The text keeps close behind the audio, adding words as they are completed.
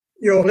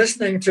You're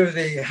listening to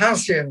the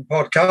Halcyon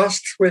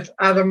podcast with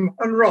Adam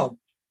and Rob,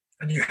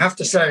 and you have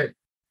to say,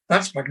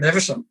 that's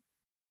magnificent.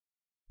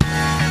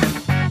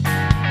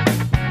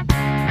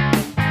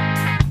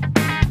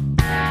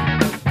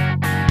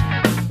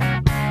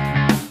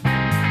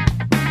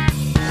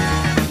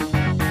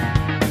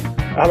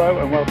 Hello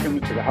and welcome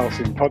to the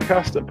Halcyon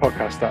podcast, a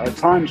podcast that at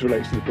times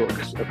relates to the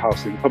books of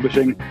Halcyon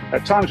Publishing,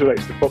 at times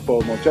relates to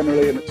football more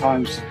generally, and at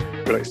times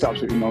relates to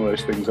absolutely none of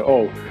those things at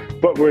all.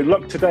 But we're in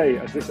luck today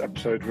as this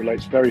episode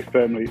relates very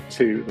firmly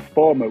to the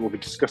former. We'll be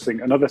discussing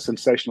another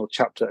sensational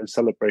chapter and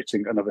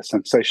celebrating another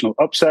sensational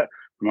upset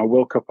from our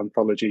World Cup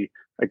anthology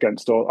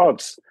Against All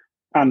Odds.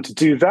 And to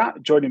do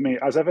that, joining me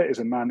as ever is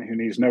a man who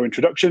needs no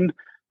introduction.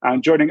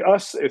 And joining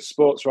us is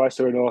sports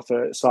writer and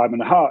author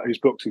Simon Hart, whose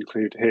books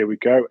include Here We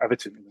Go,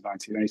 Everton in the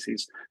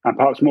 1980s, and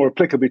perhaps more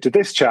applicably to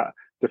this chat,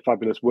 the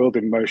fabulous World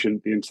in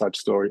Motion, the inside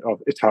story of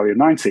Italia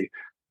 90.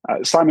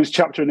 Simon's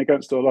chapter in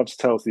Against All Odds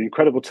tells the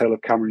incredible tale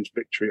of Cameroon's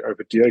victory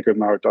over Diego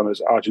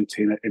Maradona's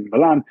Argentina in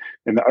Milan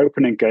in the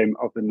opening game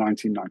of the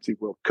 1990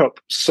 World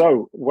Cup.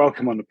 So,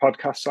 welcome on the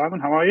podcast,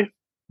 Simon. How are you?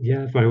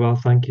 Yeah, very well,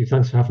 thank you.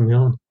 Thanks for having me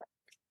on.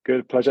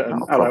 Good, pleasure.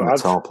 No problem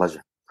at all,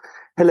 pleasure.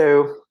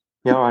 Hello.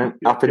 You all right?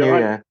 Happy New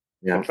Year.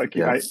 Yeah, thank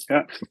you, mate.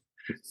 Yeah.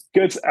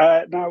 Good.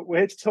 Now, we're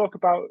here to talk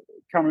about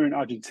Cameroon,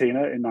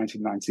 Argentina in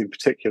 1990 in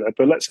particular,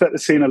 but let's set the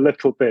scene a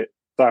little bit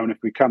down if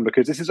we can,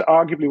 because this is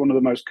arguably one of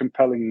the most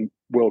compelling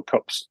World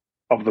Cups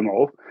of them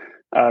all.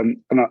 And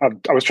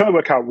I was trying to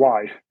work out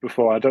why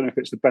before. I don't know if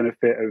it's the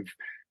benefit of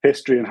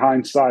history and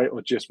hindsight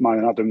or just mine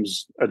and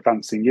Adam's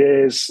advancing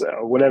years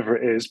or whatever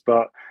it is,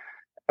 but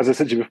as I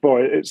said to you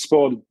before, it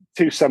spawned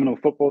two seminal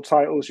football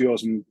titles,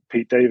 yours and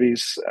Pete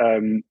Davies.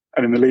 And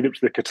in the lead up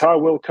to the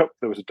Qatar World Cup,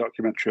 there was a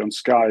documentary on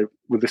Sky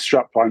with the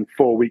strapline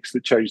 4 weeks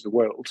that changed the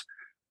world.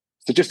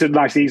 So just a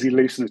nice, easy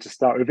loosener to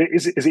start with.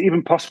 Is it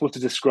even possible to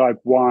describe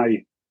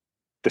why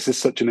this is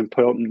such an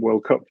important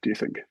World Cup, do you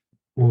think?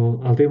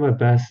 Well, I'll do my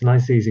best.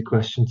 Nice, easy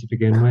question to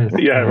begin with.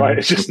 Yeah, right.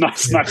 It's just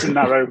nice and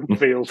narrow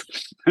field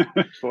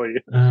for you.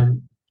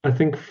 I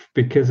think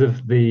because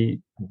of the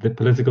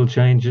political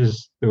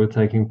changes that were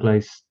taking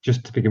place,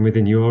 just to begin with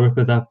in Europe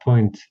at that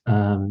point,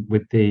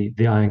 with the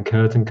Iron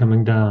Curtain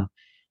coming down,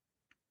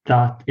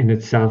 that in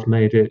itself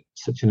made it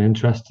such an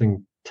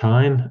interesting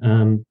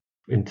time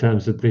in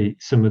terms of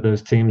some of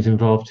those teams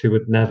involved who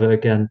would never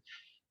again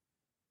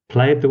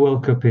played the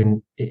World Cup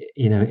in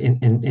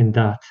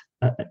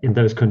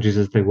those countries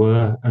as they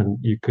were. And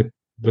you could,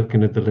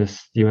 looking at the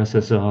list,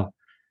 USSR,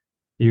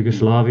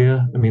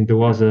 Yugoslavia. I mean, there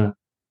was a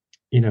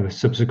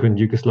subsequent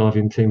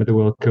Yugoslavian team at the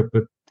World Cup,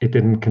 but it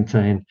didn't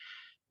contain,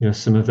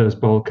 some of those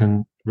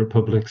Balkan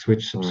republics,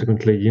 which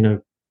subsequently,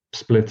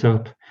 split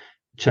up.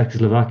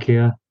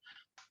 Czechoslovakia,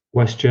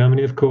 West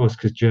Germany, of course,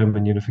 because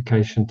German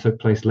unification took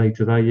place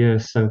later that year.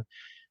 So,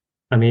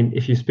 I mean,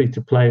 if you speak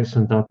to players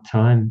from that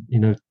time,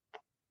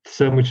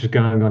 so much was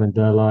going on in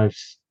their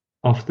lives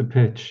off the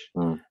pitch.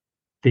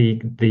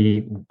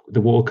 The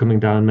wall coming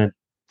down meant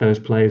those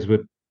players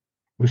were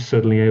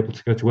suddenly able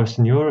to go to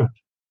Western Europe.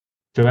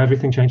 So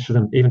everything changed for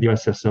them. Even the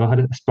USSR had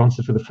a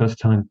sponsor for the first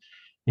time,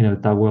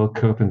 that World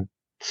Cup, and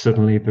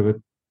suddenly there were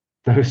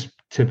those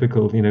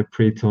typical,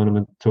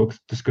 pre-tournament talks,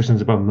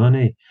 discussions about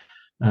money,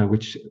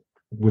 which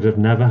would have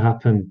never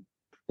happened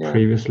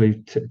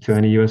previously to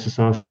any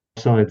USSR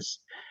sides.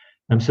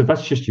 So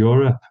that's just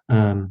Europe.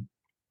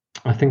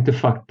 I think the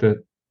fact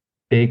that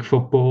big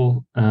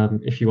football,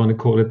 if you want to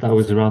call it that,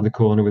 was around the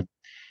corner with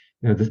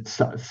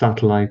the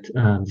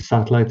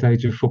satellite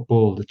age of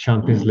football. The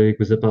Champions League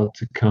was about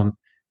to come.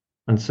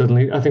 And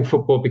suddenly, I think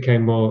football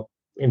became more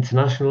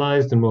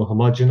internationalized and more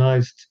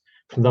homogenized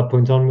from that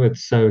point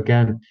onwards. So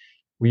again,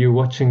 we were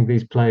watching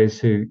these players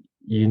who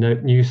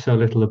knew so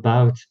little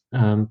about.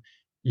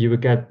 You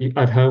would get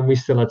at home. We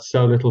still had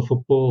so little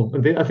football,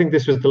 and I think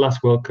this was the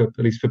last World Cup,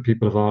 at least for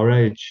people of our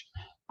age,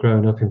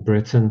 growing up in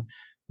Britain,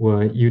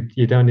 where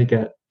you'd only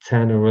get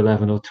 10 or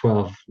 11 or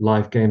 12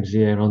 live games a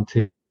year on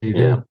TV.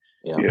 And,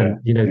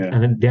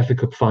 and then the FA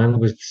Cup final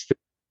was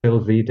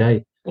still the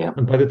day. Yeah.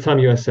 And by the time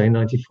USA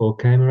 94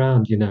 came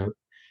around,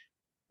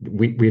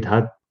 we'd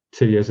had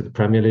 2 years of the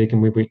Premier League,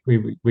 and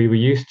we were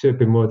used to a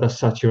bit more of that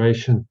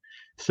saturation.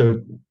 So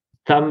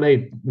that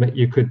made,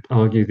 you could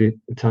argue, the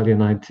Italia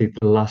 90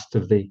 the last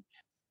of the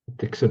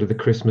sort of the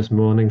Christmas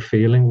morning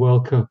feeling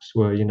World Cups,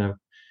 where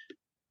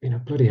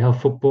bloody hell,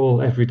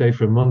 football every day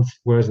for a month.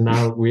 Whereas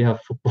now we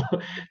have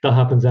football that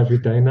happens every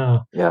day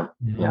now. Yeah.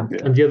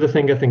 And the other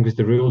thing I think was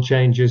the rule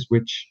changes,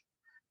 which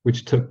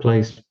took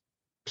place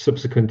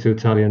subsequent to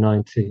Italia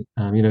 90.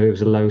 It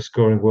was a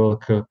low-scoring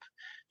World Cup.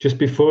 Just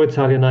before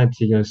Italia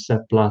 90,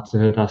 Sepp Blatter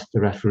had asked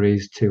the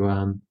referees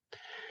to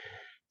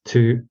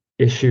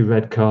issue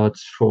red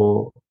cards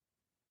for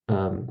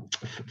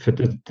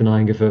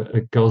denying of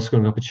a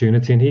goal-scoring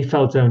opportunity, and he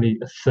felt only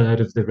a third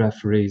of the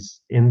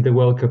referees in the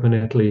World Cup in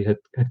Italy had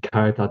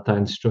carried out that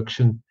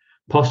instruction,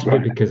 possibly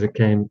because it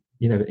came,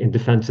 in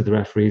defence of the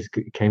referees,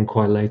 it came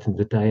quite late in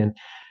the day, and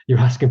you're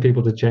asking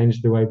people to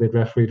change the way they'd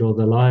refereed all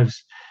their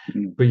lives.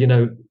 But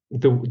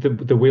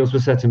the wheels were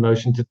set in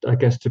motion to, I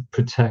guess, to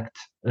protect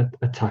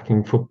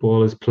attacking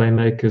footballers,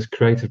 playmakers,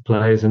 creative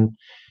players, and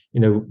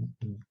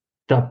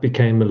that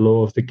became a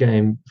law of the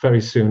game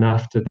very soon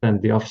after. Then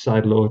the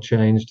offside law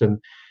changed, and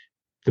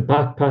the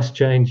back pass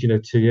changed.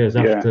 2 years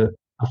after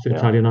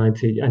Italia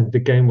 90, and the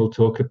game will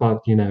talk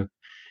about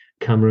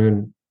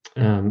Cameroon,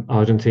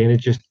 Argentina.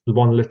 Just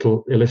one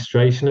little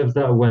illustration of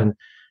that, when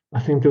I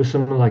think there was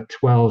something like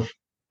 12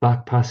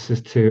 back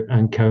passes to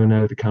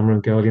Ankono, the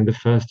Cameroon goalie, in the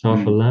first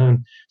half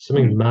alone,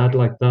 something mad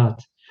like that.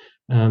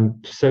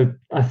 So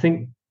I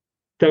think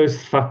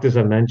those factors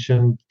I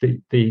mentioned,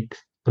 the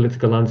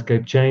political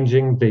landscape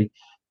changing, the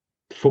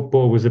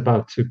football was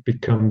about to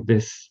become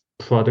this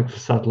product for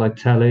satellite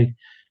telly,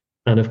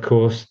 and of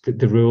course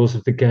the rules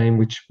of the game,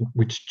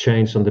 which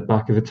changed on the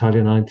back of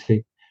Italia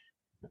 90.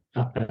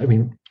 I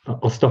mean,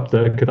 I'll stop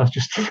there because that's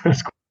just the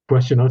first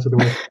question out of the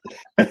way.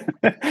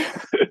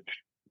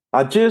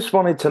 I just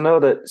wanted to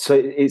know that. So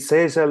it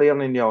says early on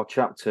in your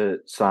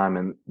chapter,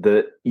 Simon,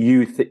 that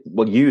you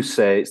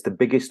say it's the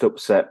biggest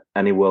upset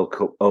any World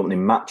Cup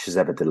opening match has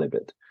ever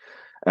delivered.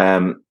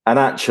 And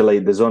actually,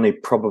 there's only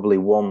probably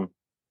one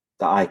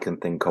that I can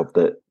think of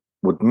that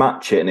would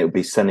match it, and it would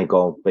be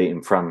Senegal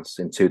beating France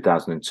in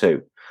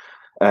 2002.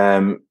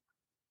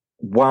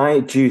 Why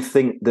do you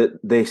think that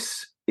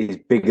this is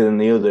bigger than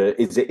the other?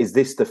 Is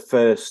this the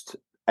first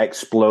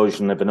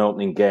explosion of an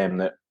opening game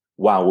that,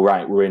 wow,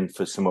 right, we're in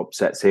for some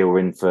upsets here, we're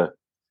in for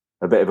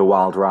a bit of a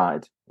wild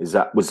ride? Was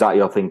that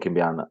your thinking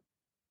behind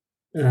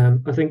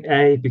that? I think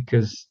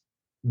because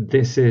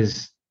this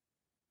is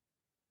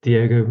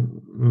Diego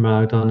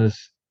Maradona's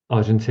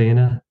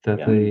Argentina, they're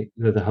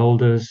the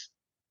holders,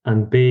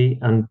 and B,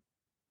 and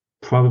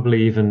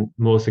probably even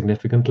more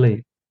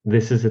significantly,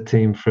 this is a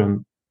team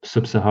from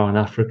sub-Saharan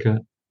Africa,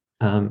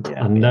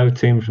 and no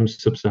team from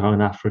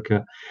sub-Saharan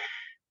Africa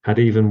had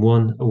even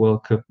won a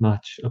World Cup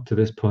match up to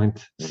this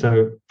point.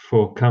 So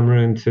for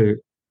Cameroon to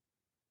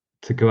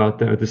go out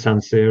there at the San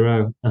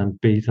Siro and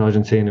beat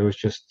Argentina was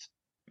just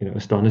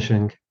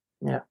astonishing.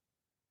 Yeah.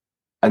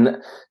 And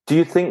do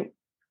you think,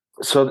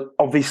 so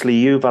obviously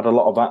you've had a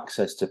lot of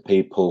access to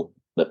people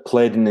that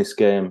played in this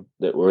game,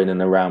 that were in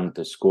and around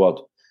the squad,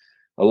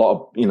 a lot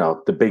of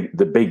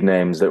the big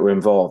names that were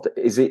involved.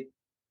 Is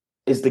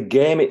the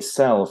game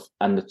itself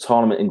and the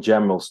tournament in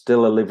general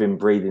still a living,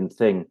 breathing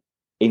thing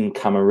in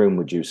Cameroon,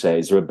 would you say?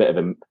 Is there a bit of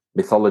a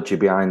mythology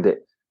behind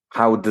it?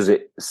 How does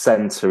it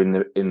centre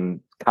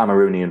in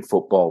Cameroonian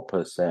football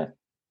per se?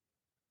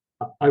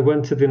 I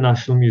went to the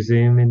National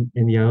Museum in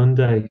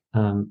Yaoundé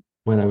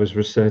when I was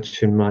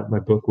researching my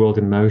book World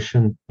in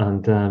Motion,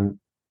 and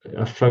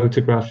a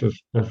photograph of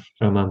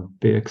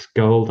Biek's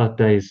goal that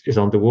day is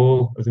on the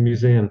wall of the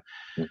museum,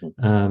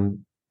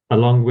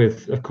 along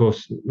with, of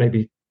course,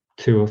 maybe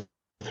 2 or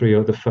 3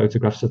 other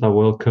photographs of that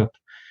World Cup.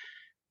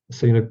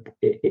 So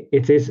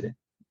it is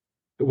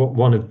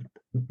one of,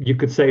 you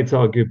could say it's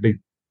arguably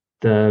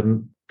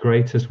the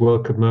greatest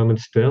World Cup moment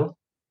still.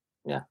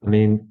 Yeah. I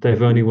mean,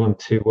 they've only won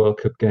 2 World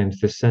Cup games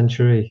this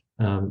century.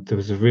 There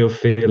was a real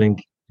feeling,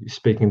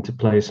 speaking to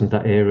players from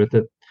that era,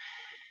 that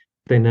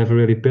they never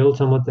really built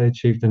on what they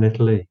achieved in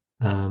Italy.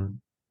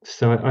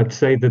 So I'd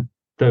say that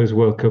those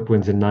World Cup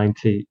wins in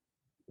 90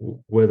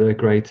 were their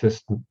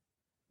greatest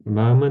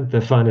moment,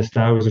 their finest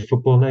hour as a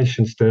football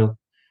nation still.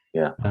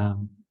 Yeah.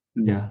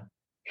 Yeah.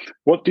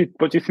 What do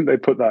you think they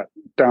put that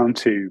down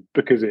to?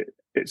 Because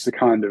it's a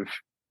kind of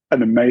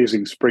an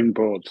amazing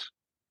springboard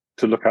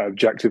to look at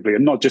objectively,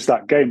 and not just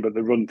that game, but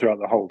the run throughout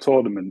the whole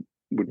tournament.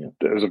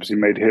 Has obviously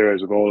made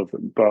heroes of all of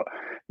them. But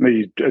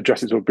maybe you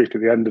address it sort of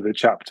briefly at the end of the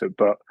chapter.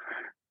 But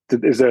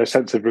is there a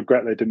sense of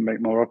regret they didn't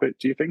make more of it,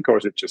 do you think, or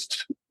is it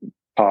just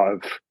part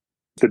of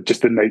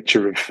the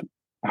nature of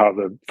how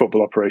the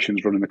football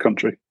operations run in the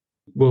country?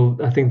 Well,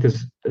 I think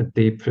there's a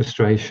deep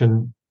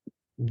frustration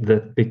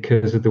that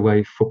because of the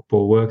way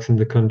football works in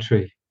the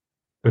country,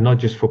 but not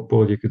just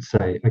football, you could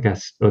say, I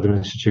guess other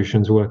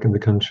institutions work in the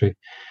country,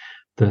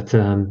 that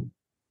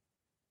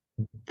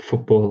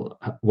football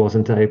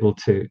wasn't able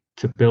to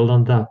build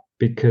on that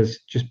because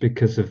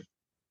of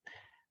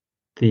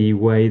the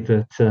way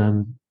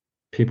that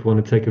people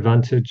want to take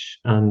advantage.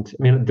 And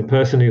I mean, the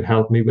person who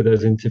helped me with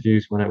those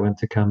interviews when I went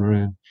to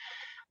Cameroon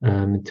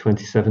in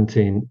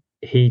 2017,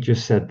 he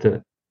just said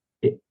that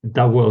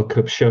that World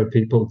Cup showed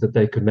people that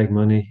they could make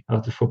money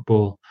out of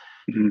football.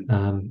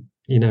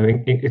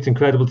 It's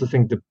incredible to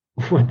think that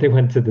when they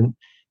went to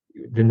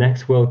the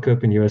next World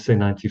Cup in USA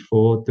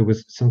 94, there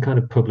was some kind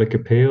of public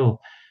appeal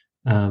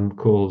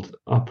called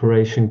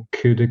Operation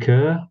Coup de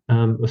Coeur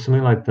or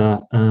something like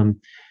that,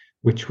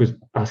 which was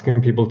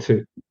asking people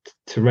to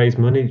raise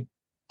money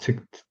to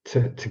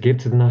give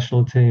to the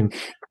national team,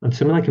 and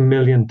something like $1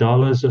 million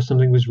or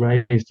something was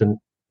raised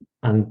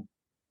and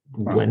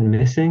went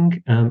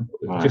missing.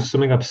 Just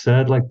something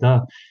absurd like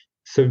that.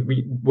 So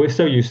we're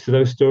so used to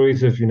those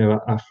stories of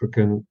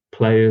African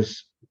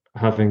players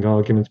having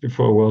arguments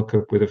before a World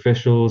Cup with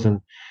officials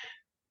and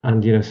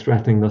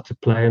threatening not to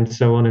play and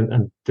so on,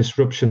 and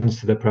disruptions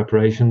to their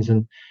preparations.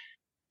 And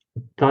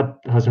that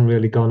hasn't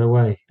really gone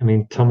away. I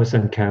mean, Thomas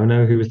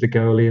Nkauno, who was the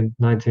goalie in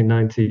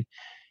 1990,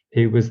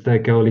 he was their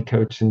goalie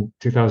coach in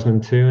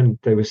 2002, and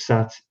they were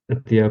sat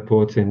at the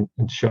airport in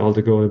Charles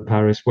de Gaulle in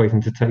Paris,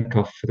 waiting to take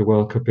off for the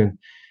World Cup in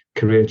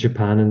Korea,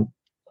 Japan, and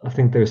I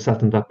think they were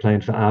sat on that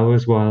plane for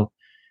hours while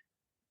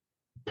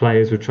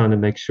players were trying to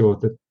make sure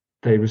that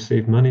they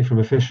received money from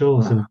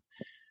officials.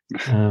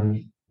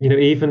 And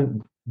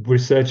even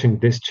researching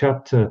this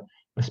chapter,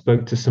 I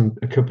spoke to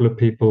a couple of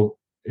people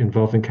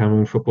involved in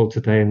Cameroon football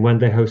today, and when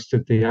they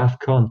hosted the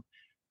AFCON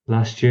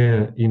last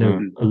year,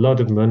 a lot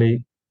of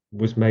money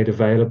was made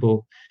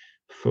available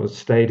for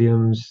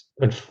stadiums,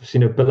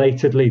 and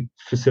belatedly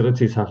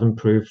facilities have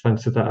improved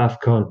thanks to the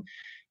AFCON.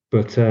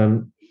 But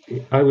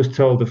I was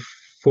told that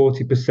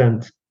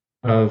 40%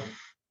 of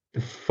the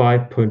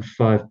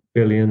 5.5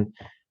 billion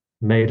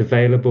made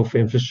available for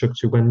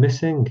infrastructure went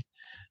missing.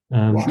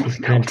 This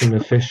came from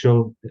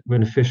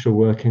an official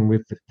working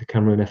with the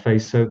Cameroon FA.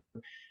 So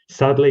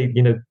sadly,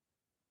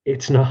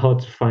 it's not hard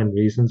to find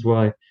reasons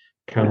why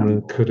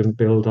Cameroon couldn't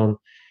build on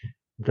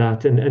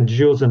that. And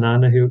Jules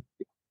Anana, who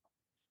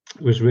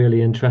was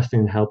really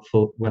interesting and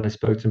helpful when I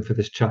spoke to him for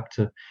this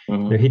chapter,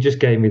 he just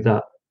gave me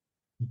that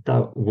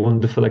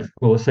wonderful,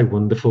 well, I say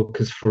wonderful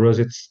because for us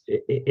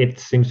it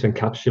seems to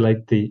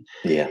encapsulate the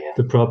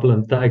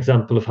problem. That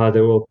example of how they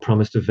were all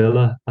promised a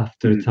villa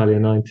after Italia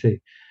 90,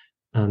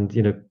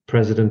 and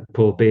President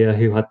Paul Biya,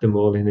 who had them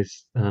all in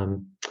his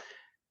home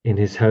in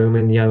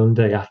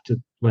Yaoundé after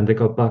when they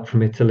got back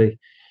from Italy.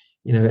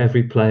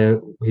 Every player,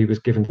 he was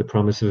given the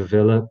promise of a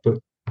villa, but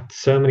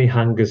so many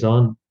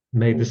hangers-on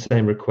made the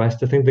same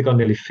request. I think they got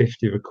nearly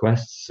 50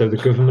 requests. So the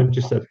government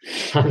just said,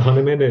 hang on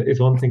a minute,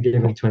 it's one thing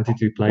giving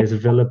 22 players a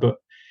villa, but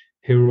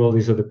who are all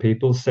these other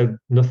people? So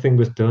nothing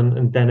was done.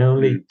 And then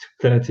only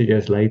 30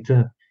 years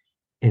later,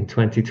 in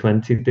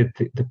 2020, did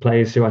the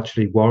players who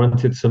actually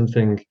warranted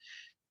something,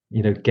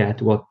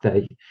 get what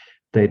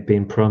they'd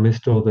been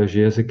promised all those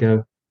years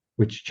ago,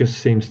 which just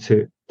seems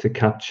to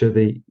capture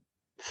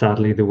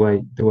sadly the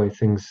way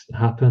things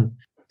happen.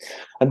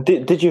 And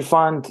did you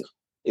find,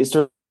 is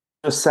there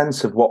a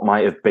sense of what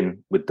might have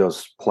been with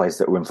those players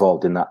that were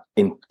involved in that,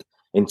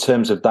 in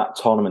terms of that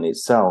tournament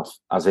itself,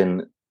 as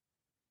in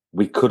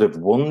we could have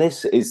won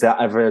this? Is that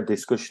ever a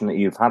discussion that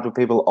you've had with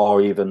people,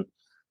 or even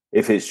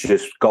if it's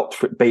just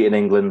beaten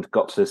England,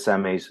 got to the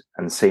semis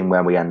and seen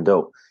where we end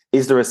up?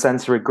 Is there a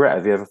sense of regret?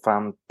 Have you ever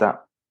found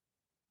that?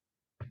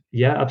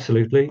 Yeah,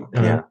 absolutely.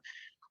 I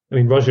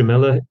mean, Roger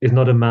Miller is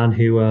not a man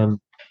who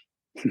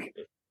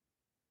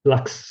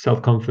lacks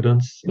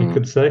self-confidence, you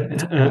could say,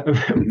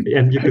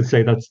 and you could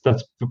say that's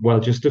well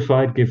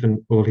justified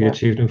given all he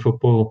achieved in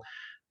football.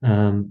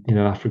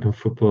 African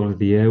Footballer of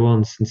the Year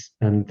once,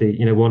 and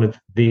one of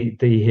the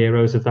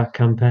heroes of that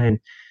campaign.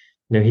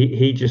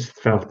 He just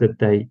felt that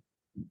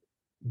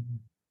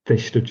they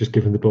should have just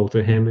given the ball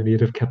to him and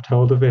he'd have kept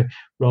hold of it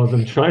rather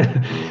than trying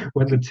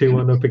when the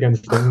 2-1 up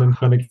against England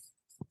trying to get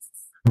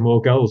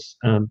more goals.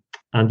 I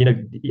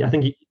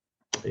think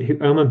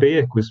Oman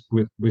Biak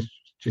was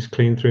just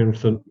clean through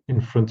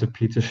in front of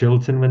Peter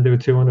Shilton when they were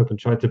 2-1 up and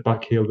tried to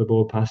backheel the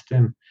ball past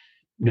him.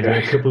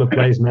 A couple of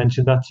players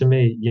mentioned that to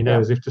me,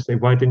 as if to say,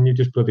 why didn't you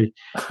just bloody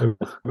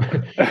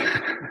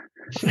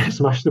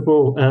smash the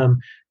ball?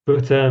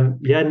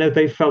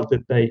 They felt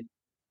that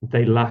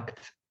they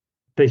lacked.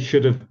 They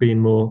should have been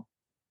more.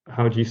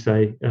 How do you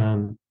say?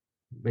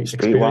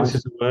 Experience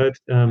is a word.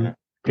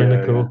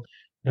 Clinical.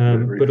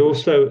 But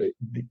also,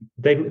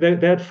 they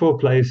had 4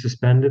 players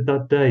suspended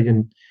that day,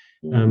 and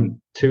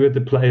 2 of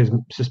the players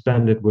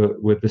suspended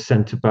were the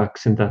centre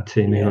backs in that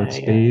team who had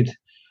speed.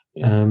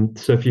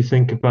 So if you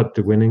think about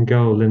the winning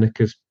goal,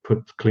 Lineker's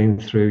put clean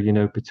through,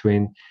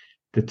 between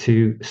the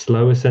 2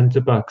 slower centre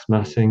backs,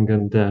 Massing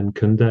and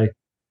Koundé,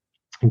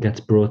 and gets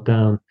brought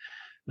down.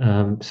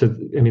 So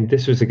I mean,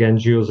 this was again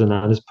Jules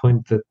Anana's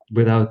point that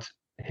without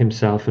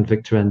himself and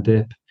Victor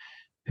Ndip,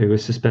 who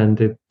was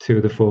suspended, 2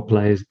 of the 4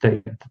 players,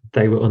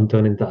 they were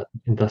undone in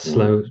that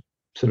slow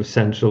sort of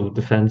central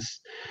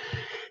defence.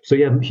 So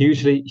yeah,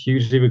 hugely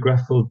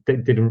regretful. They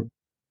didn't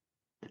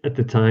at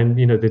the time.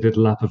 They did a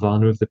lap of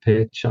honour of the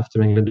pitch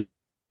after England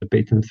had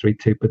beaten them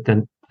 3-2. But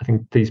then I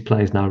think these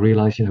players now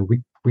realise,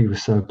 we were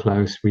so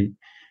close. We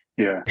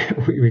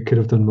could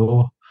have done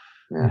more.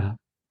 Yeah.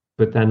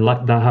 But then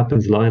like that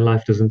happens in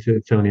life, doesn't it?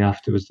 It's only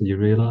afterwards that you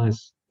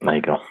realise. There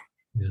you go.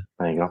 Yeah.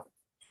 There you go.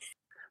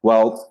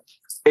 Well,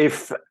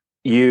 if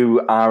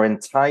you are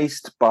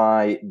enticed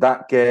by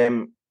that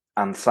game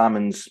and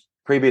Simon's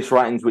previous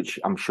writings, which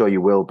I'm sure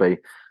you will be,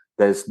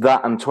 there's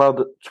that and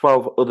 12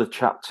 other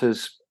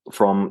chapters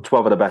from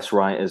 12 of the best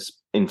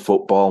writers in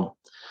football.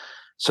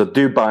 So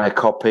do buy a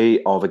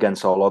copy of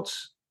Against All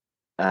Odds,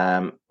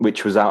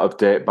 which was out of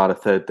date by the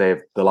 3rd day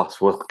of the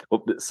last World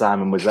Cup that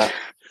Simon was at.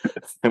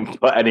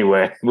 But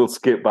anyway, we'll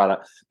skip by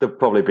that. There'll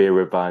probably be a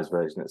revised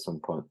version at some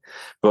point.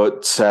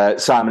 But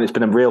Simon, it's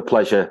been a real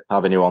pleasure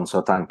having you on,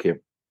 so thank you.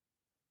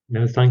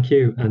 No, thank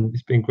you. And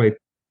it's been great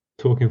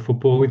talking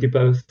football with you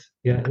both.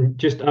 Yeah, and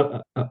just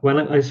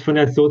it's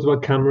funny, I thought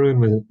about Cameroon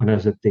when I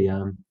was at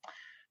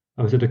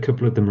I was at a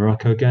couple of the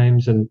Morocco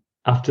games, and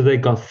after they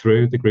got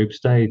through the group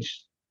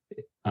stage,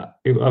 I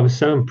was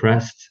so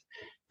impressed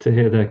to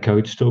hear their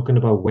coach talking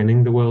about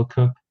winning the World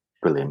Cup.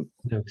 Brilliant.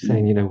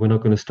 Saying, we're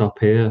not going to stop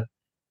here.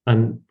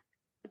 And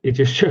it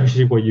just shows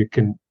you what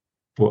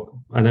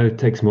I know it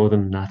takes more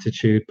than an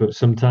attitude, but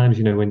sometimes,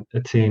 when a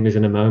team is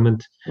in a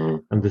moment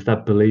and there's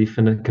that belief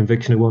and a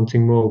conviction of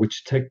wanting more,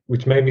 which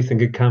made me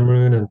think of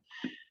Cameroon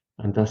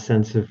and that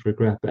sense of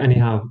regret. But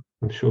anyhow,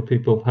 I'm sure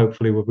people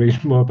hopefully will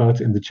read more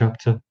about it in the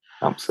chapter.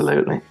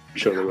 Absolutely.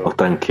 Sure they will. Well,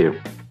 thank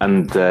you.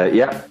 And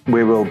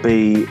we will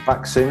be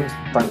back soon.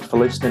 Thanks for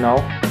listening all.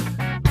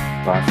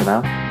 Bye for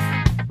now.